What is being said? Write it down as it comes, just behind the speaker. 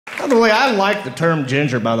By the way, I like the term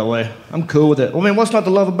ginger, by the way. I'm cool with it. I mean, what's not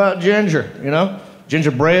to love about ginger, you know?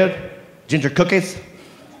 Gingerbread, ginger cookies,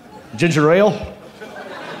 ginger ale,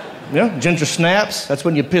 yeah, ginger snaps. That's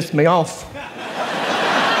when you pissed me off.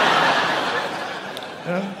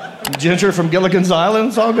 Yeah. Ginger from Gilligan's Island,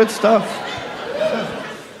 it's all good stuff.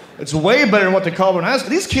 It's way better than what they call when I was.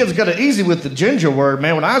 These kids got it easy with the ginger word,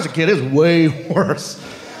 man. When I was a kid, it was way worse.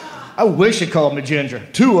 I wish they called me ginger.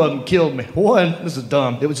 2 of them killed me. One, this is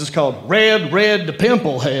dumb. It was just called Red the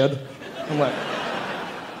Pimple Head. I'm like,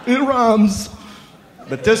 it rhymes.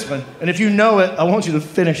 But this one, and if you know it, I want you to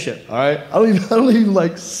finish it, all right? I don't even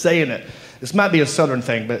like saying it. This might be a Southern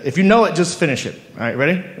thing, but if you know it, just finish it. All right,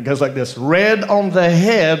 ready? It goes like this. Red on the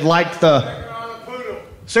head like the...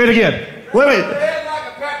 Say it again. Wait.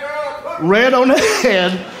 Red on the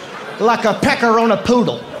head like a pecker on a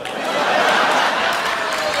poodle.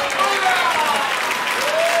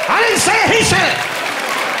 I didn't say it, he said it.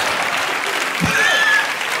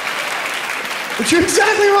 But you're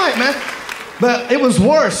exactly right, man. But it was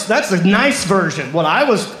worse. That's a nice version. What I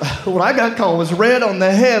got called was red on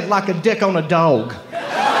the head like a dick on a dog. What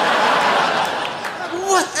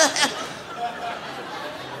the hell?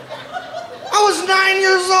 I was 9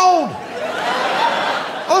 years old.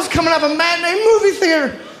 I was coming out of a matinee movie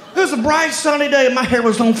theater. It was a bright sunny day and my hair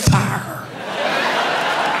was on fire.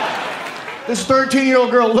 This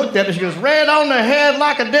 13-year-old girl looked at me. She goes, red on the head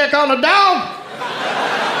like a dick on a dog.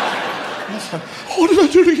 I said, what did I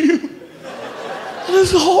do to you?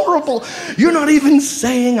 This is horrible. You're not even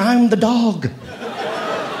saying I'm the dog.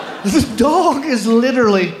 The dog is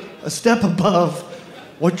literally a step above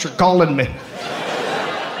what you're calling me.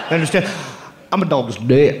 Understand? I'm a dog's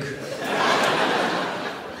dick.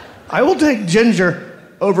 I will take ginger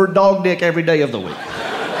over dog dick every day of the week.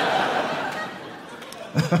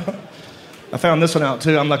 I found this one out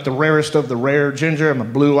too. I'm like the rarest of the rare ginger. I'm a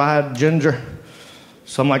blue-eyed ginger.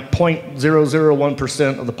 So I'm like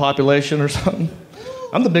 0.001% of the population or something.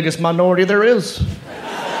 I'm the biggest minority there is.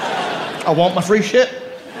 I want my free shit.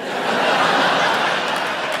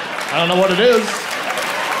 I don't know what it is.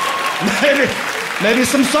 Maybe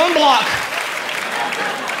some sunblock.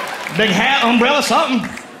 Big hat, umbrella, something.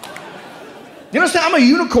 You understand? I'm a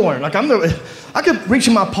unicorn. Like I could reach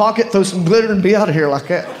in my pocket, throw some glitter, and be out of here like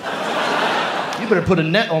that. You better put a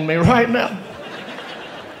net on me right now.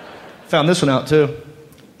 Found this one out too.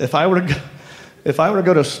 If I were to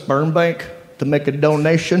go to a sperm bank to make a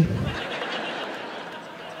donation.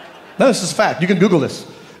 No, this is fact. You can Google this.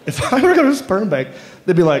 If I were to go to a sperm bank,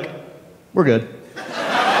 they'd be like, we're good.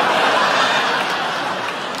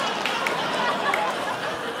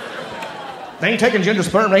 They ain't taking ginger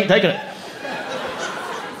sperm, they ain't taking it.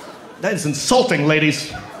 That is insulting,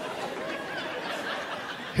 ladies.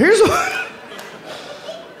 Here's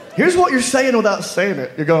what you're saying without saying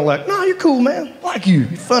it. You're going like, no, you're cool, man. I like you.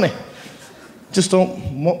 You're funny. Just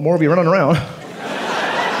don't want more of you running around.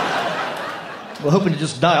 We're hoping you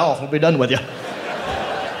just die off. We'll be done with you.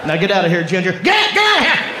 Now get out of here, Ginger. Get out of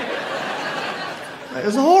here! That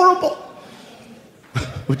is horrible.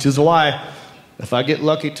 Which is why, if I get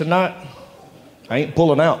lucky tonight, I ain't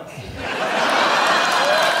pulling out.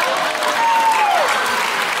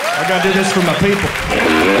 I gotta do this for my people.